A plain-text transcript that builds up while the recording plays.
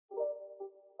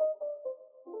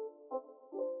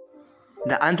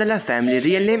The Anazala family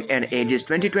real name and age is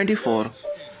 2024.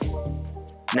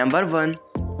 Number 1.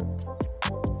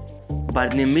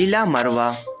 Birth name Mila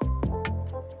Marwa.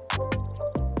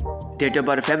 Date of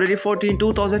birth February 14,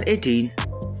 2018.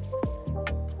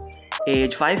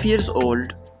 Age 5 years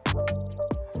old.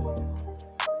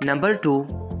 Number 2.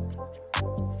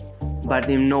 Birth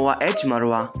name Noah H.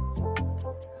 Marwa.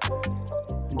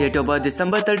 Date of birth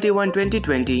December 31,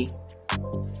 2020.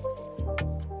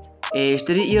 Age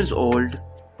 3 years old.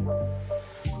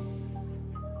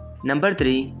 Number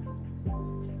 3.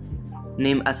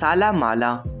 Name Anazala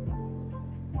Mala.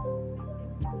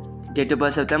 Date of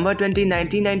birth September 20,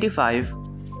 1995.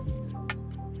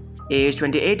 Age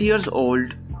 28 years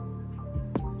old.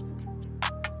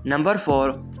 Number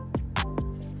 4.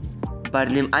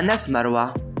 Birth name Anas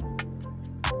Marwa.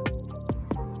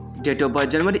 Date of birth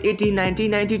January 18,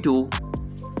 1992.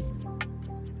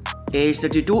 Age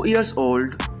 32 years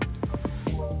old.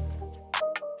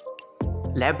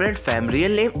 LaBrant fam real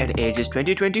name and age is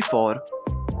 2024.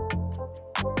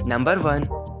 Number 1.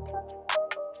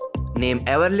 Name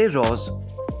Everly Rose.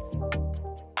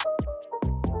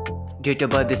 Date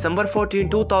of birth December 14,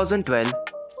 2012.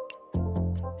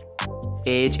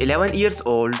 Age 11 years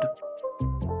old.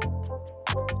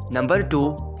 Number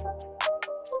 2.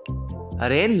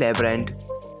 Rain LaBrant.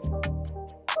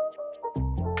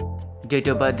 Date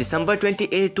of birth December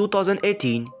 28,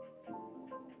 2018.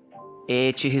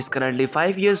 Age she is currently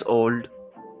 5 years old.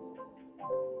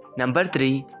 Number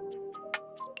 3.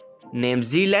 Name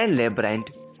Zealand LaBrant.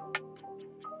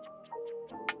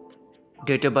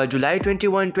 Date of birth July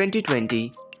 21,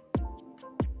 2020.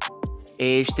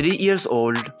 Age 3 years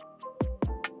old.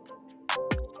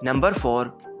 Number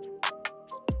 4.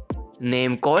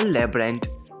 Name Cole LaBrant.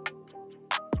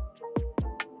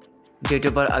 Date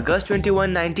of birth August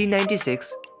 21,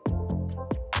 1996.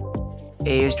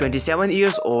 Age 27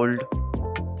 years old.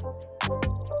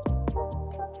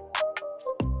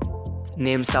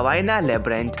 Name Savannah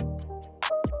LaBrant.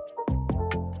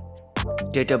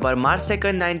 Date of birth March 2,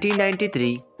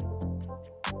 1993.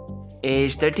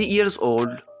 Age 30 years old.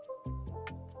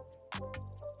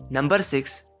 Number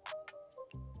 6.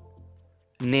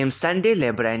 Name Sunday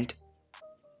LaBrant.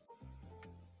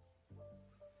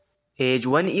 Age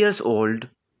 1 years old.